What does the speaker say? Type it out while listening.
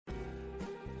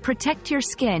Protect your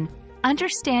skin,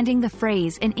 understanding the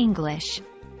phrase in English.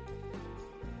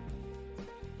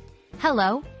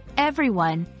 Hello,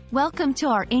 everyone. Welcome to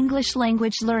our English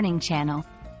language learning channel.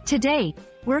 Today,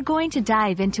 we're going to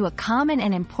dive into a common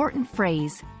and important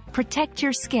phrase, protect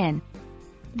your skin.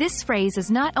 This phrase is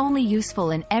not only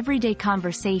useful in everyday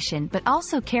conversation but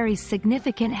also carries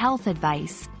significant health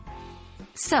advice.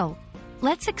 So,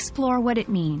 let's explore what it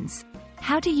means,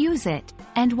 how to use it,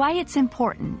 and why it's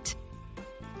important.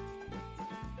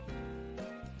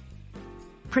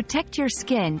 Protect your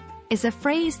skin is a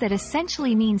phrase that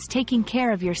essentially means taking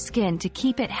care of your skin to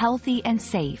keep it healthy and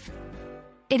safe.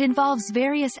 It involves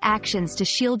various actions to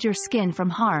shield your skin from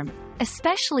harm,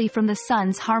 especially from the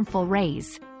sun's harmful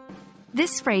rays.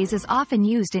 This phrase is often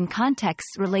used in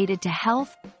contexts related to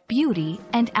health, beauty,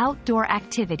 and outdoor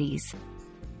activities.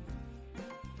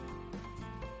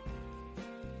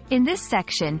 In this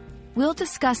section, we'll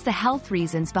discuss the health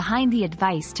reasons behind the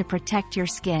advice to protect your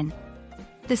skin.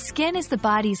 The skin is the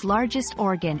body's largest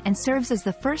organ and serves as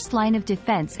the first line of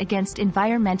defense against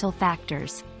environmental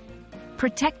factors.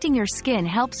 Protecting your skin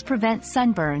helps prevent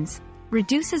sunburns,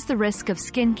 reduces the risk of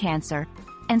skin cancer,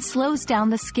 and slows down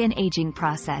the skin aging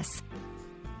process.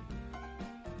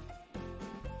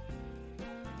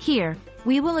 Here,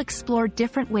 we will explore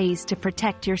different ways to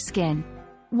protect your skin.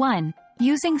 1.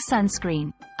 Using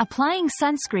sunscreen. Applying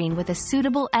sunscreen with a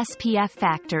suitable SPF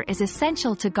factor is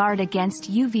essential to guard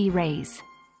against UV rays.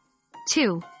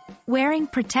 2. Wearing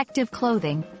protective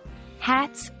clothing.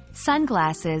 Hats,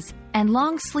 sunglasses, and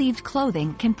long-sleeved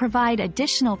clothing can provide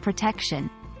additional protection.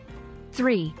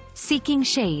 3. Seeking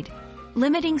shade.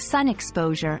 Limiting sun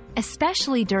exposure,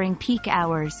 especially during peak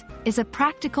hours, is a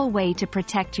practical way to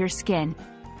protect your skin.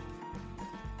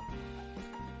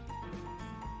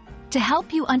 To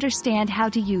help you understand how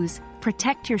to use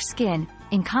protect your skin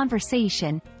in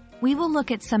conversation, we will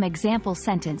look at some example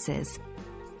sentences.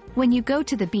 When you go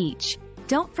to the beach,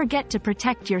 don't forget to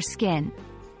protect your skin.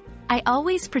 I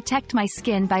always protect my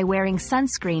skin by wearing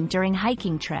sunscreen during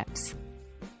hiking trips.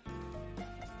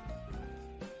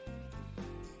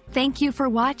 Thank you for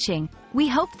watching. We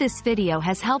hope this video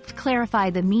has helped clarify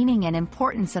the meaning and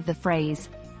importance of the phrase,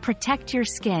 protect your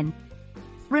skin.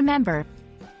 Remember,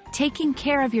 taking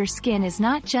care of your skin is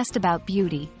not just about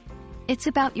beauty. It's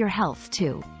about your health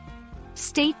too.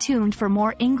 Stay tuned for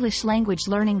more English language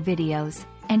learning videos,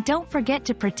 and don't forget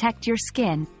to protect your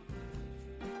skin.